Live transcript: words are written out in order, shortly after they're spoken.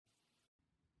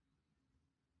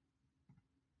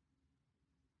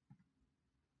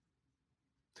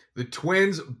The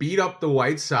Twins beat up the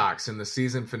White Sox in the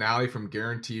season finale from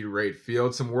Guaranteed Rate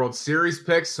Field. Some World Series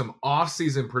picks, some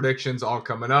off-season predictions all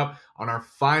coming up on our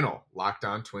final Locked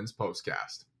On Twins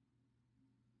postcast.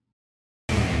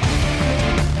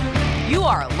 You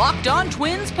are Locked On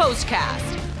Twins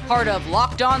postcast, part of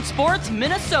Locked On Sports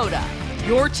Minnesota,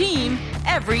 your team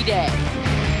every day.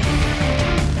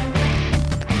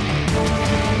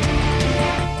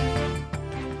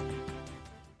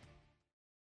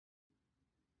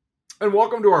 And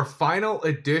welcome to our final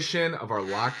edition of our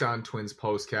Locked On Twins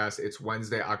postcast. It's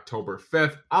Wednesday, October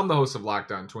 5th. I'm the host of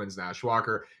Locked On Twins, Nash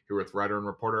Walker, here with writer and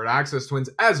reporter at Access Twins,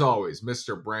 as always,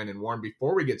 Mr. Brandon Warren.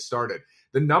 Before we get started,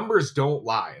 the numbers don't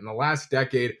lie. In the last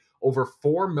decade, over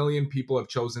 4 million people have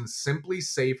chosen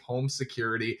SimpliSafe home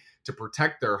security to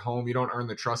protect their home. You don't earn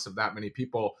the trust of that many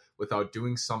people without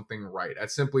doing something right. At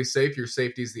SimpliSafe, your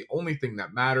safety is the only thing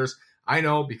that matters. I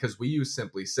know because we use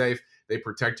SimpliSafe. They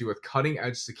protect you with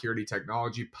cutting-edge security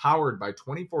technology powered by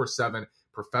 24/7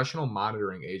 professional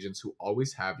monitoring agents who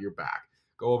always have your back.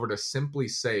 Go over to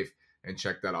SimpliSafe and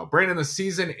check that out. Brandon, the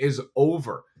season is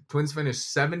over. Twins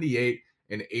finished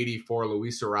 78-84.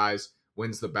 Luis Arraez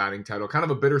wins the batting title. Kind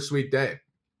of a bittersweet day.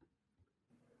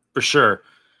 For sure.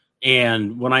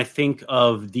 And when I think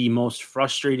of the most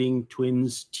frustrating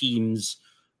Twins teams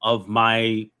of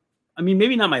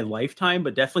maybe not my lifetime,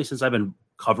 but definitely since I've been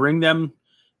covering them,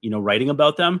 writing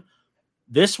about them,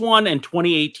 this one and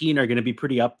 2018 are going to be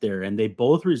pretty up there. And they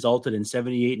both resulted in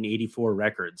 78 and 84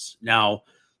 records. Now,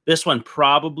 this one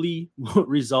probably won't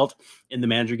result in the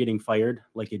manager getting fired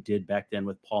like it did back then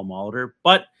with Paul Molitor,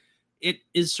 but it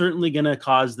is certainly going to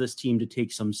cause this team to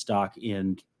take some stock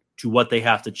into what they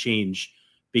have to change,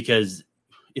 because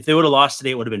if they would have lost today,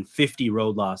 it would have been 50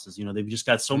 road losses. They've just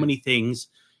got so many things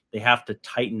they have to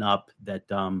tighten up that,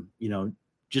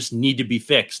 just need to be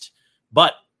fixed.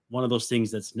 But one of those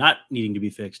things that's not needing to be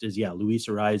fixed is, Luis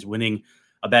Arraez winning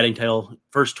a batting title,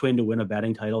 first Twin to win a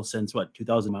batting title since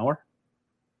 2000 Mauer?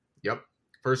 Yep.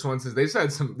 First one since they've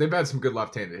had some good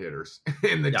left-handed hitters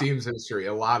in the team's history,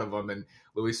 a lot of them, and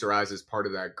Luis Arraez is part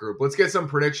of that group. Let's get some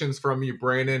predictions from you,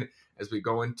 Brandon, as we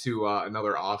go into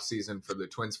another offseason for the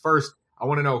Twins. First, I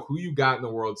want to know who you got in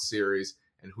the World Series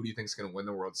and who do you think is going to win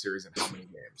the World Series and how many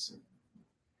games?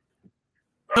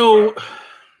 So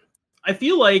I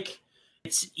feel like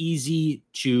it's easy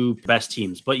to best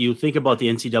teams, but you think about the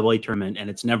NCAA tournament and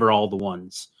it's never all the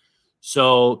ones.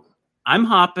 So I'm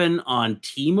hopping on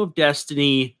Team of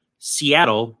Destiny,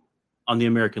 Seattle on the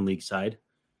American League side.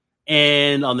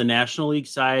 And on the National League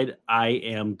side, I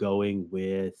am going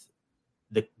with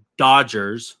the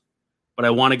Dodgers, but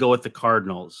I want to go with the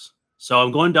Cardinals. So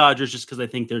I'm going Dodgers just because I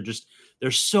think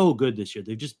they're so good this year.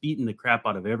 They've just beaten the crap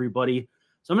out of everybody.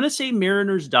 So I'm going to say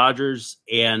Mariners, Dodgers,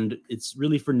 and it's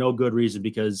really for no good reason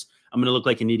because I'm going to look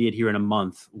like an idiot here in a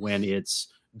month when it's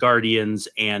Guardians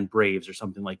and Braves or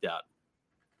something like that.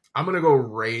 I'm going to go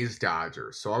Rays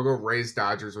Dodgers. So I'll go Rays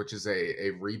Dodgers, which is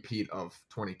a repeat of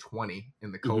 2020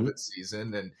 in the COVID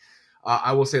season. And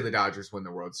I will say the Dodgers win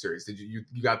the World Series. Did you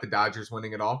got the Dodgers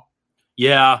winning it all?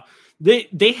 Yeah,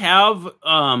 they have.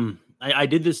 I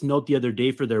did this note the other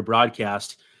day for their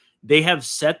broadcast. They have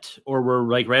set or were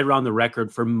like right around the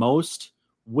record for most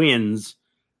wins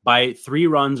by 3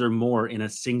 runs or more in a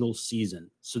single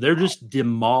season. So they're just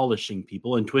demolishing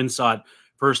people, and Twins saw it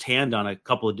firsthand on a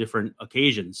couple of different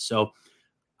occasions. So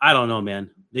I don't know, man.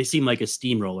 They seem like a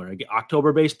steamroller.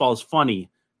 October baseball is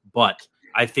funny, but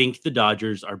I think the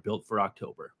Dodgers are built for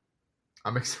October.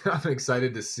 I'm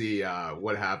excited to see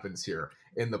what happens here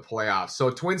in the playoffs.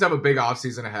 So Twins have a big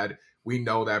offseason ahead. We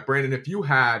know that. Brandon, if you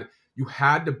had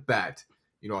to bet,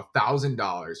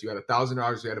 $1,000. You had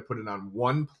 $1,000. You had to put it on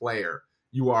one player.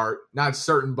 You are not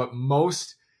certain, but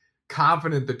most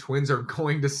confident the Twins are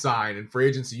going to sign in free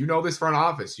agency. You know this front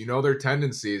office. You know their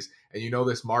tendencies, and you know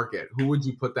this market. Who would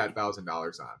you put that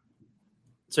 $1,000 on?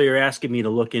 So you're asking me to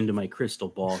look into my crystal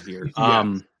ball here.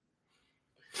 Yes.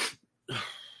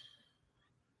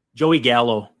 Joey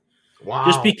Gallo. Wow.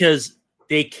 Just because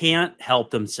they can't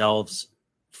help themselves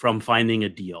from finding a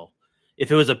deal. If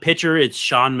it was a pitcher, it's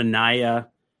Sean Manaea,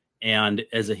 and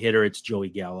as a hitter, it's Joey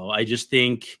Gallo. I just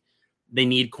think they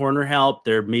need corner help.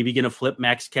 They're maybe going to flip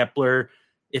Max Kepler.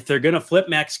 If they're going to flip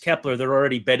Max Kepler, they're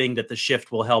already betting that the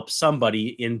shift will help somebody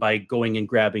in by going and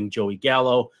grabbing Joey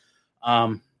Gallo.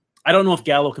 I don't know if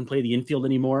Gallo can play the infield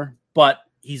anymore, but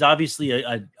he's obviously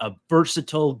a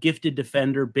versatile, gifted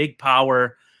defender, big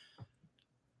power.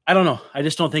 I don't know. I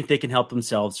just don't think they can help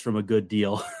themselves from a good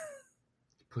deal.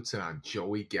 Puts it on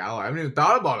Joey Gallo. I haven't even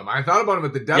thought about him. I thought about him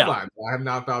at the deadline, but I have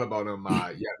not thought about him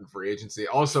yet in free agency.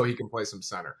 Also, he can play some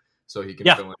center, so he can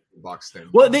fill in Buxton.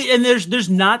 Well, there's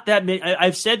not that many.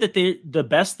 I've said that the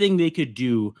best thing they could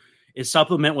do is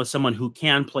supplement with someone who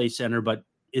can play center but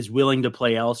is willing to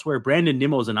play elsewhere. Brandon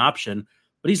Nimmo is an option,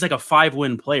 but he's like a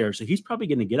 5-win player, so he's probably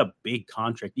going to get a big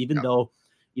contract, even though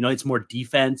it's more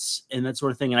defense and that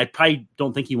sort of thing. And I probably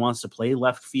don't think he wants to play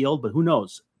left field, but who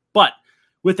knows? But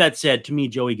with that said, to me,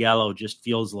 Joey Gallo just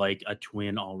feels like a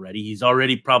Twin already. He's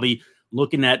already probably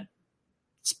looking at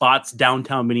spots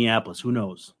downtown Minneapolis. Who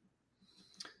knows?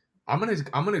 I'm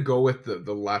gonna go with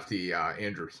the lefty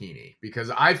Andrew Heaney, because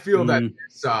I feel that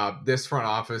this front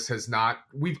office has not.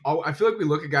 I feel like we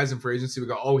look at guys in free agency, we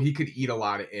go, oh, he could eat a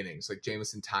lot of innings, like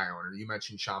Jameson Taillon, or you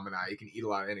mentioned Chaminade, he can eat a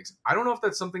lot of innings. I don't know if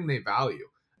that's something they value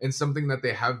and something that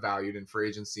they have valued in free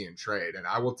agency and trade. And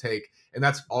I will take, and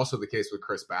that's also the case with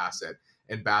Chris Bassett.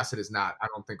 And Bassett is not, I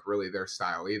don't think, really their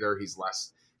style either. He's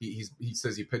less. He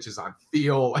says he pitches on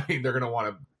feel. I mean, they're going to want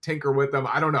to tinker with him.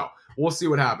 I don't know. We'll see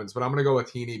what happens. But I'm going to go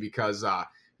with Heaney because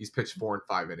he's pitched 4 and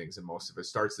 5 innings in most of his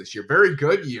starts this year. Very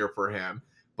good year for him.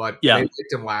 But they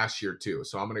picked him last year too.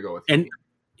 So I'm going to go with Heaney. And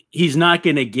he's not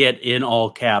going to get, in all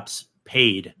caps,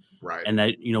 paid. Right. And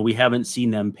that, we haven't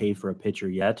seen them pay for a pitcher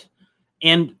yet.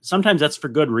 And sometimes that's for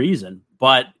good reason.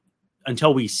 But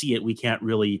until we see it, we can't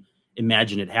really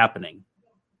imagine it happening.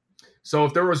 So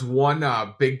if there was one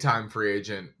big-time free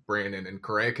agent, Brandon, and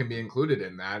Correa can be included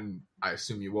in that, and I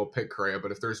assume you will pick Correa,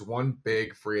 but if there's one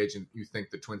big free agent you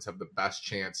think the Twins have the best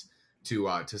chance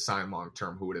to sign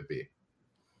long-term, who would it be?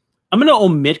 I'm going to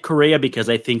omit Correa because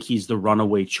I think he's the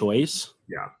runaway choice.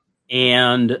 Yeah.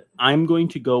 And I'm going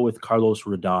to go with Carlos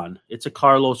Rodon. It's a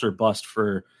Carlos or bust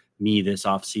for me this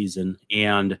offseason.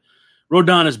 And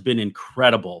Rodon has been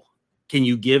incredible. Can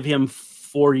you give him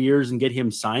 4 years and get him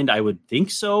signed? I would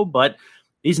think so, but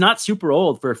he's not super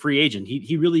old for a free agent.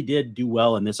 He really did do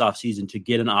well in this offseason to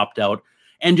get an opt-out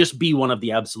and just be one of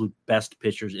the absolute best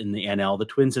pitchers in the NL. The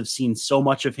Twins have seen so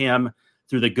much of him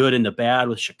through the good and the bad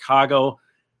with Chicago.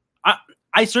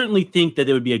 I certainly think that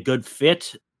it would be a good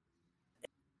fit.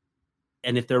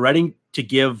 And if they're ready to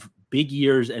give big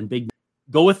years and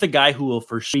go with the guy who will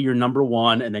for sure be your number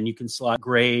one, and then you can slot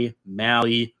Gray,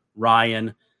 Malley,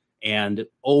 Ryan, and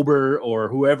Ober, or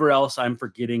whoever else I'm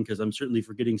forgetting, because I'm certainly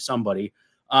forgetting somebody.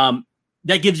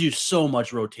 That gives you so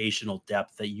much rotational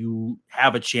depth that you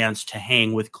have a chance to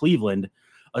hang with Cleveland,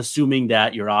 assuming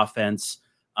that your offense,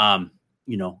 can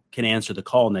answer the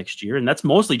call next year. And that's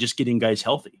mostly just getting guys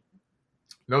healthy.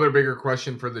 Another bigger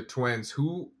question for the Twins.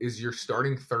 Who is your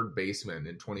starting third baseman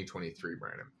in 2023,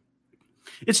 Brandon?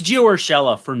 It's Gio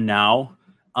Urshela for now.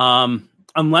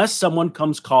 Unless someone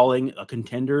comes calling a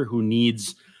contender who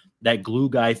needs that glue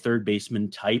guy third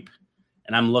baseman type.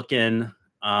 And I'm looking,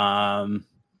 I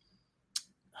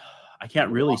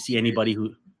can't really see anybody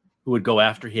who would go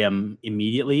after him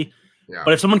immediately. Yeah.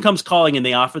 But if someone comes calling and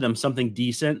they offer them something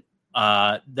decent,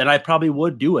 then I probably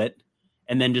would do it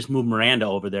and then just move Miranda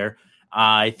over there.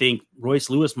 I think Royce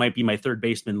Lewis might be my third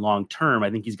baseman long-term. I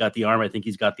think he's got the arm. I think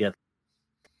he's got the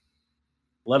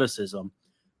athleticism.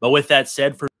 But with that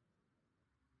said, for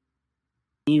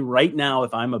me right now,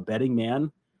 if I'm a betting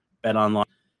man, bet online,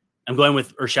 I'm going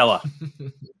with Urshela.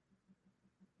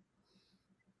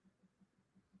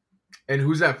 And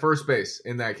who's at first base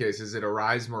in that case? Is it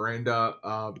Arise,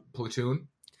 Miranda, platoon?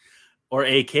 Or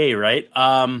AK, right?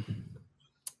 I'm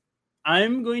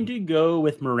going to go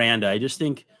with Miranda. I just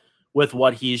think with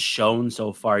what he's shown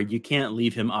so far, you can't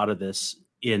leave him out of this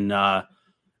in the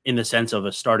sense of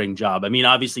a starting job. I mean,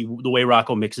 obviously, the way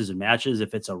Rocco mixes and matches,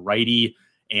 if it's a righty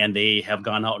and they have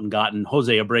gone out and gotten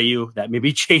Jose Abreu, that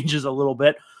maybe changes a little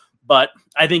bit. But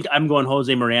I think I'm going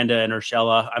Jose Miranda and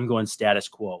Urshela. I'm going status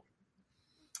quo.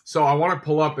 So I want to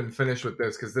pull up and finish with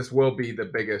this because this will be the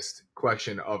biggest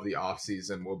question of the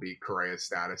offseason will be Correa's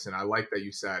status. And I like that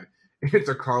you said it's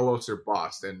a Carlos or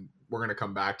bust. And we're going to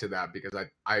come back to that because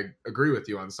I agree with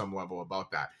you on some level about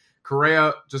that.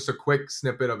 Correa, just a quick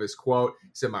snippet of his quote. He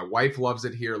said, "My wife loves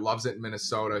it here, loves it in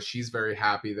Minnesota. She's very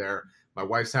happy there. My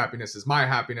wife's happiness is my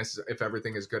happiness. If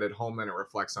everything is good at home, then it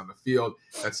reflects on the field.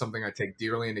 That's something I take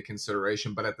dearly into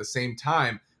consideration. But at the same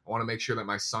time, I want to make sure that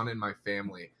my son and my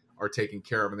family are taken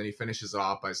care of." And then he finishes it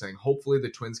off by saying, "Hopefully the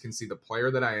Twins can see the player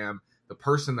that I am, the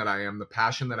person that I am, the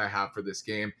passion that I have for this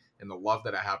game, and the love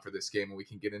that I have for this game, and we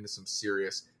can get into some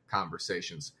serious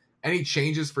conversations." Any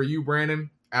changes for you, Brandon,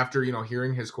 after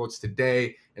hearing his quotes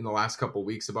today in the last couple of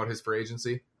weeks about his free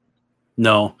agency?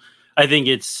 No, I think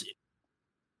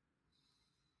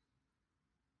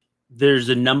there's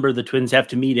a number the Twins have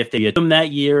to meet if they get him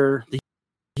that year.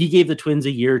 He gave the Twins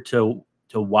a year to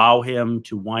wow him,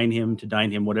 to wine him, to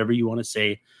dine him, whatever you want to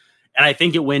say. And I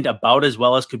think it went about as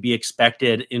well as could be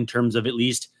expected in terms of at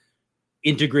least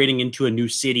integrating into a new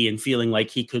city and feeling like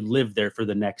he could live there for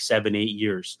the next 7-8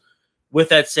 years. With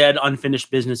that said,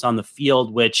 unfinished business on the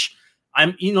field, which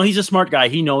he's a smart guy.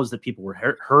 He knows that people were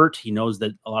hurt. He knows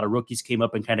that a lot of rookies came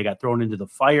up and kind of got thrown into the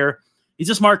fire. He's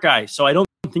a smart guy. So I don't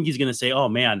think he's going to say, oh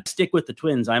man, stick with the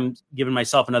Twins. I'm giving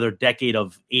myself another decade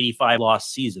of 85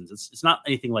 lost seasons. It's not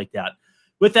anything like that.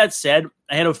 With that said,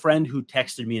 I had a friend who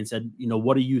texted me and said,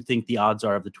 what do you think the odds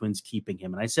are of the Twins keeping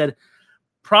him? And I said,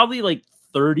 probably like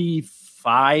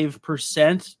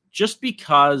 35%, just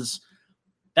because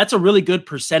that's a really good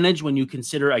percentage when you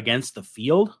consider against the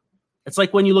field. It's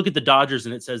like when you look at the Dodgers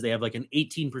and it says they have like an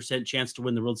 18% chance to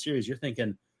win the World Series. You're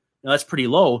thinking, that's pretty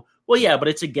low. Well, yeah, but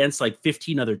it's against like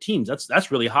 15 other teams.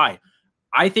 That's really high.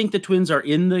 I think the Twins are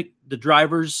in the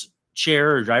driver's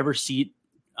chair or driver's seat,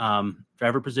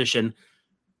 driver position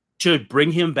to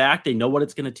bring him back. They know what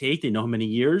it's going to take. They know how many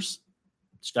years.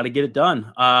 Just got to get it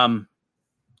done. I'm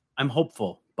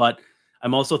hopeful, but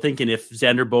I'm also thinking if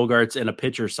Xander Bogaerts and a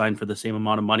pitcher sign for the same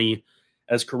amount of money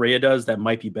as Correa does, that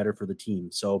might be better for the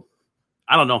team. So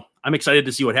I don't know. I'm excited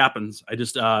to see what happens. I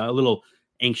just a little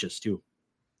anxious too.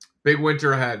 Big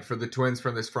winter ahead for the Twins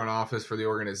from this front office for the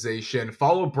organization.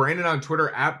 Follow Brandon on Twitter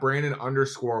at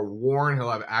Brandon_Warren. He'll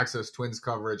have Access Twins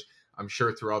coverage, I'm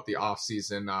sure, throughout the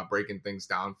offseason, breaking things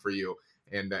down for you.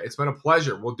 And it's been a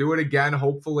pleasure. We'll do it again,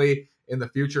 hopefully, in the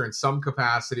future in some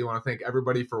capacity. I want to thank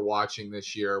everybody for watching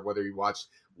this year, whether you watched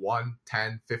 1,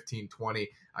 10, 15, 20.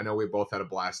 I know we both had a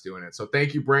blast doing it. So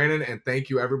thank you, Brandon, and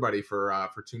thank you, everybody, for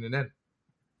tuning in.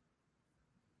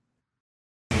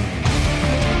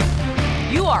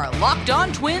 You are Locked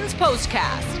On Twins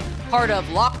Postcast, part of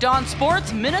Locked On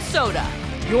Sports Minnesota.